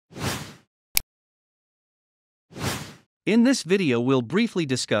In this video we'll briefly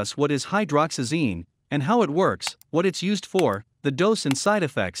discuss what is hydroxyzine, and how it works, what it's used for, the dose and side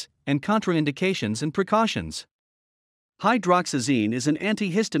effects, and contraindications and precautions. Hydroxyzine is an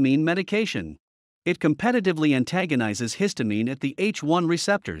antihistamine medication. It competitively antagonizes histamine at the H1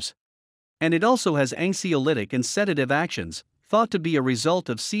 receptors. And it also has anxiolytic and sedative actions, thought to be a result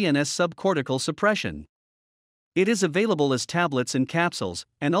of CNS subcortical suppression. It is available as tablets and capsules,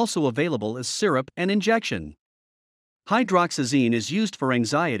 and also available as syrup and injection. Hydroxyzine is used for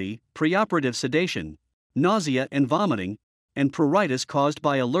anxiety, preoperative sedation, nausea and vomiting, and pruritus caused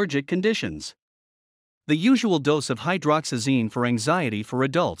by allergic conditions. The usual dose of hydroxyzine for anxiety for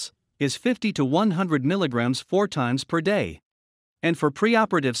adults is 50 to 100 mg 4 times per day. And for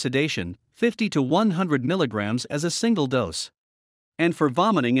preoperative sedation, 50 to 100 mg as a single dose. And for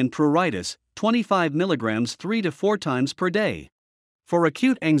vomiting and pruritus, 25 mg 3 to 4 times per day. For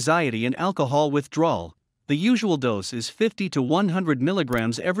acute anxiety and alcohol withdrawal, the usual dose is 50 to 100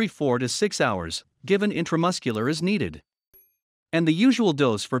 mg every 4 to 6 hours, given intramuscular as needed. And the usual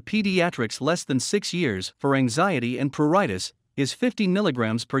dose for pediatrics less than 6 years for anxiety and pruritus is 50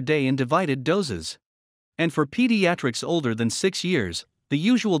 mg per day in divided doses. And for pediatrics older than 6 years, the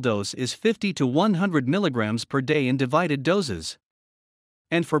usual dose is 50 to 100 mg per day in divided doses.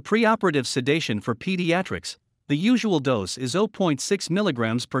 And for preoperative sedation for pediatrics, the usual dose is 0.6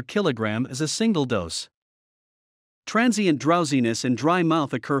 mg per kilogram as a single dose. Transient drowsiness and dry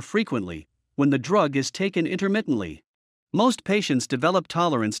mouth occur frequently when the drug is taken intermittently. Most patients develop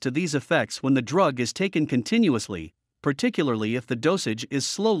tolerance to these effects when the drug is taken continuously, particularly if the dosage is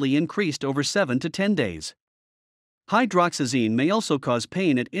slowly increased over 7 to 10 days. Hydroxyzine may also cause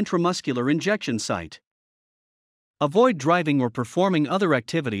pain at intramuscular injection site. Avoid driving or performing other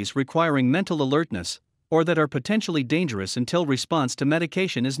activities requiring mental alertness, or that are potentially dangerous until response to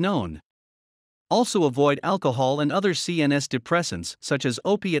medication is known. Also avoid alcohol and other CNS depressants such as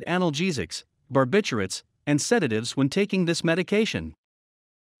opiate analgesics, barbiturates, and sedatives when taking this medication.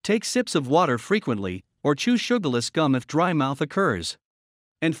 Take sips of water frequently, or chew sugarless gum if dry mouth occurs.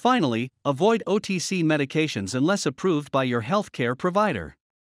 And finally, avoid OTC medications unless approved by your healthcare provider.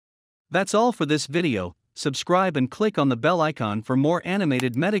 That's all for this video. Subscribe and click on the bell icon for more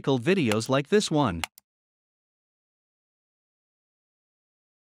animated medical videos like this one.